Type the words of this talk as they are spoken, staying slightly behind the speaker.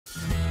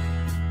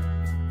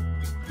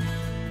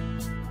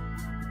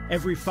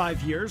Every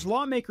 5 years,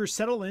 lawmakers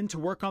settle in to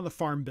work on the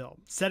Farm Bill,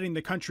 setting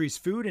the country's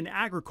food and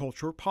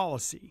agriculture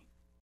policy.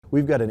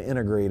 We've got an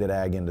integrated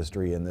ag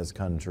industry in this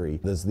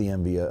country that's the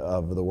envy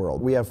of the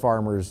world. We have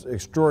farmers,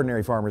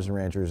 extraordinary farmers and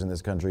ranchers in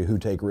this country who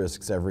take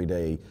risks every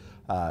day,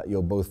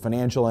 both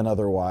financial and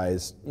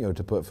otherwise,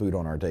 to put food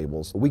on our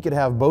tables. We could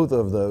have both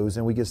of those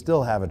and we could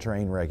still have a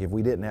train wreck if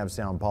we didn't have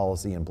sound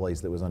policy in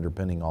place that was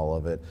underpinning all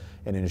of it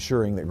and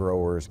ensuring that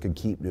growers could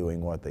keep doing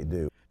what they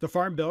do. The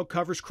Farm Bill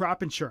covers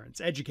crop insurance,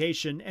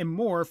 education, and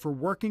more for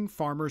working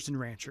farmers and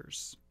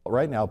ranchers.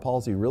 Right now,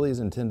 policy really is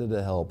intended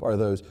to help are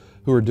those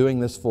who are doing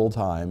this full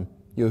time,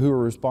 who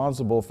are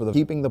responsible for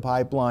keeping the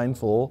pipeline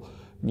full,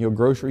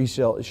 grocery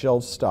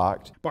shelves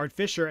stocked. Bart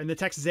Fischer and the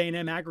Texas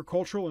A&M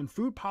Agricultural and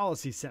Food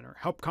Policy Center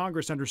help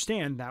Congress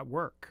understand that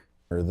work.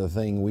 The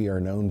thing we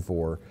are known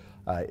for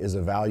is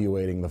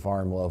evaluating the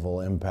farm level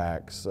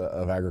impacts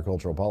of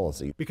agricultural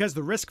policy. Because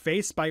the risk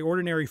faced by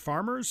ordinary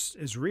farmers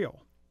is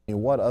real.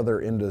 What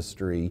other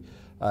industry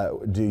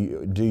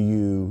do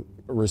you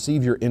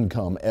receive your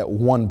income at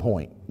one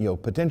point,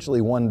 potentially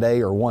one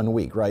day or 1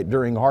 week, right?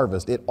 During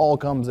harvest, it all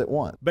comes at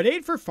once. But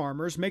aid for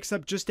farmers makes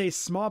up just a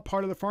small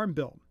part of the Farm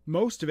Bill.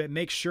 Most of it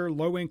makes sure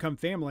low-income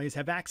families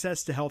have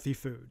access to healthy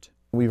food.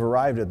 We've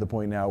arrived at the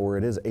point now where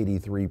it is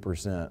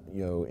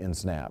 83%, in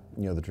SNAP,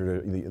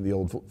 the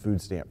old food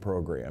stamp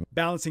program.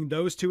 Balancing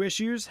those two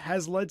issues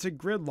has led to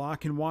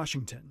gridlock in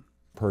Washington.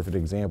 Perfect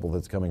example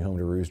that's coming home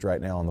to roost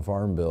right now on the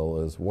Farm Bill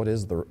is what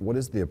is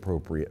the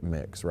appropriate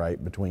mix,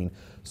 right, between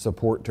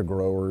support to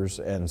growers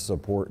and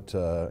support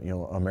to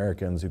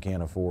Americans who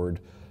can't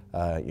afford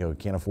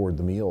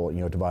the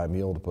meal, to buy a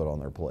meal to put on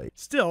their plate.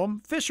 Still,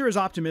 Fischer is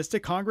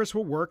optimistic Congress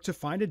will work to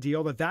find a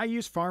deal that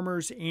values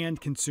farmers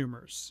and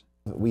consumers.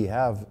 We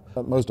have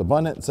the most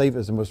abundant,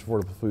 safest, and most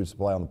affordable food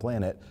supply on the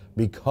planet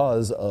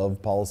because of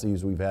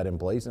policies we've had in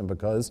place and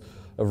because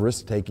of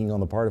risk-taking on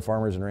the part of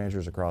farmers and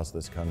ranchers across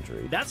this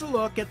country. That's a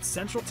look at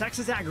Central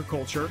Texas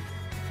agriculture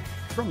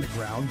from the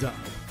ground up.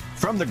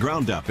 From the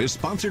Ground Up is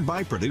sponsored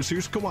by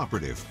Producers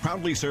Cooperative,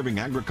 proudly serving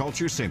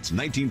agriculture since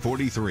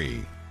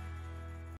 1943.